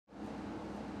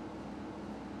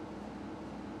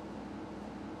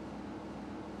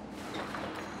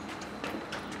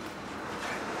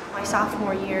My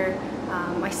sophomore year,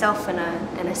 myself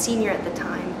and a senior at the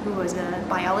time who was a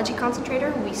biology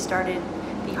concentrator, we started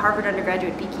the Harvard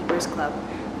Undergraduate Beekeepers Club.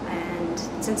 And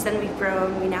since then we've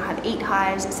grown. We now have 8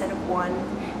 hives instead of 1.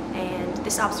 And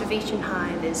this observation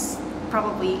hive is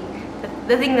probably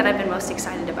the thing that I've been most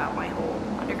excited about my whole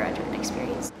undergraduate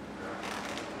experience.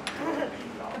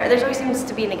 There always seems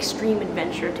to be an extreme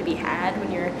adventure to be had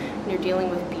when you're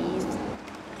dealing with bees.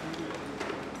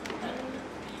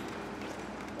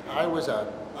 I was a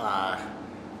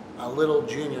little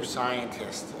junior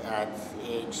scientist at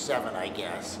age 7, I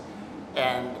guess,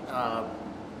 and a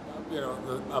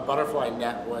butterfly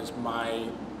net was my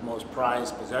most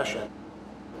prized possession.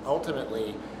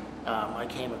 Ultimately, I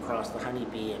came across the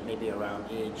honeybee at maybe around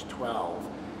age 12,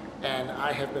 and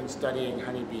I have been studying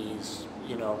honeybees,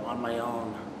 on my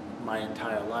own my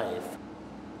entire life.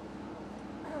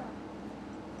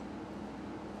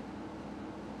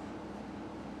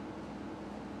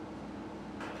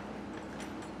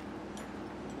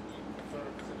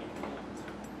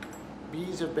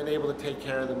 Bees have been able to take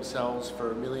care of themselves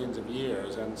for millions of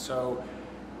years, and so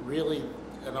really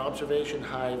an observation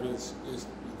hive is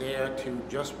there to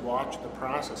just watch the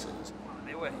processes.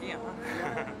 They were here,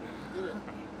 huh?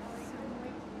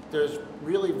 There's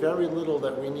really very little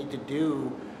that we need to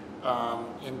do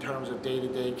in terms of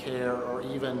day-to-day care, or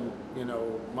even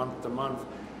month to month.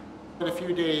 In a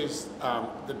few days,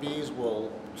 the bees will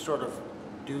sort of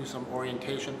do some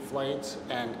orientation flights,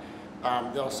 and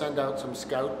they'll send out some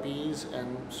scout bees,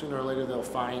 and sooner or later they'll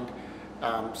find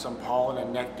some pollen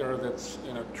and nectar that's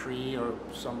in a tree or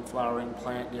some flowering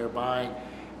plant nearby,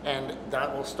 and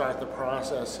that will start the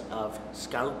process of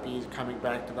scout bees coming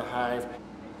back to the hive.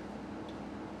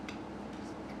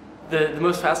 The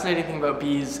most fascinating thing about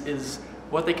bees is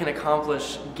what they can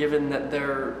accomplish given that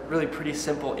they're really pretty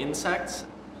simple insects.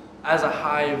 As a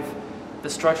hive, the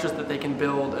structures that they can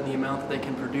build and the amount that they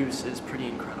can produce is pretty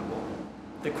incredible.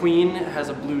 The queen has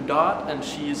a blue dot, and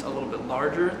she's a little bit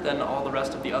larger than all the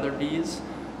rest of the other bees.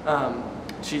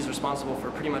 She's responsible for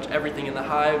pretty much everything in the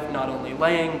hive, not only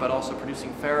laying, but also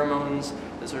producing pheromones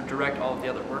that sort of direct all of the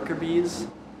other worker bees.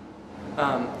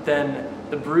 Then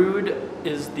the brood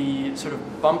is the sort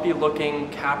of bumpy looking,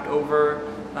 capped over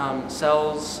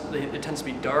cells. It tends to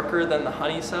be darker than the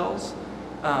honey cells,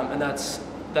 and that's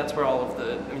where all of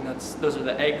those are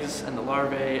the eggs and the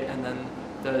larvae, and then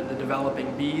the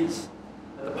developing bees.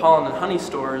 The pollen and honey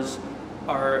stores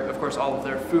are, of course, all of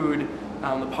their food.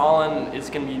 The pollen is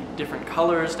going to be different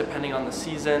colors depending on the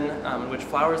season and which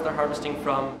flowers they're harvesting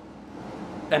from,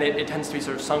 and it tends to be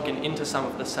sort of sunken into some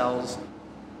of the cells.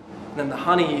 Then the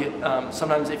honey,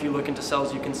 sometimes if you look into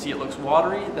cells you can see it looks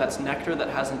watery. That's nectar that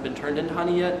hasn't been turned into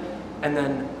honey yet. And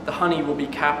then the honey will be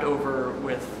capped over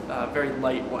with very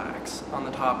light wax on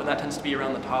the top, and that tends to be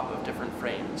around the top of different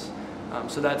frames.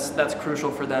 So that's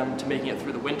crucial for them to making it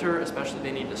through the winter, especially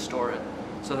they need to store it,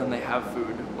 so then they have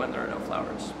food when there are no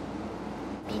flowers.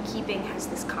 Beekeeping has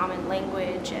this common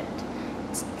language, and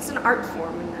it's an art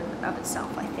form in and of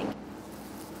itself, I think.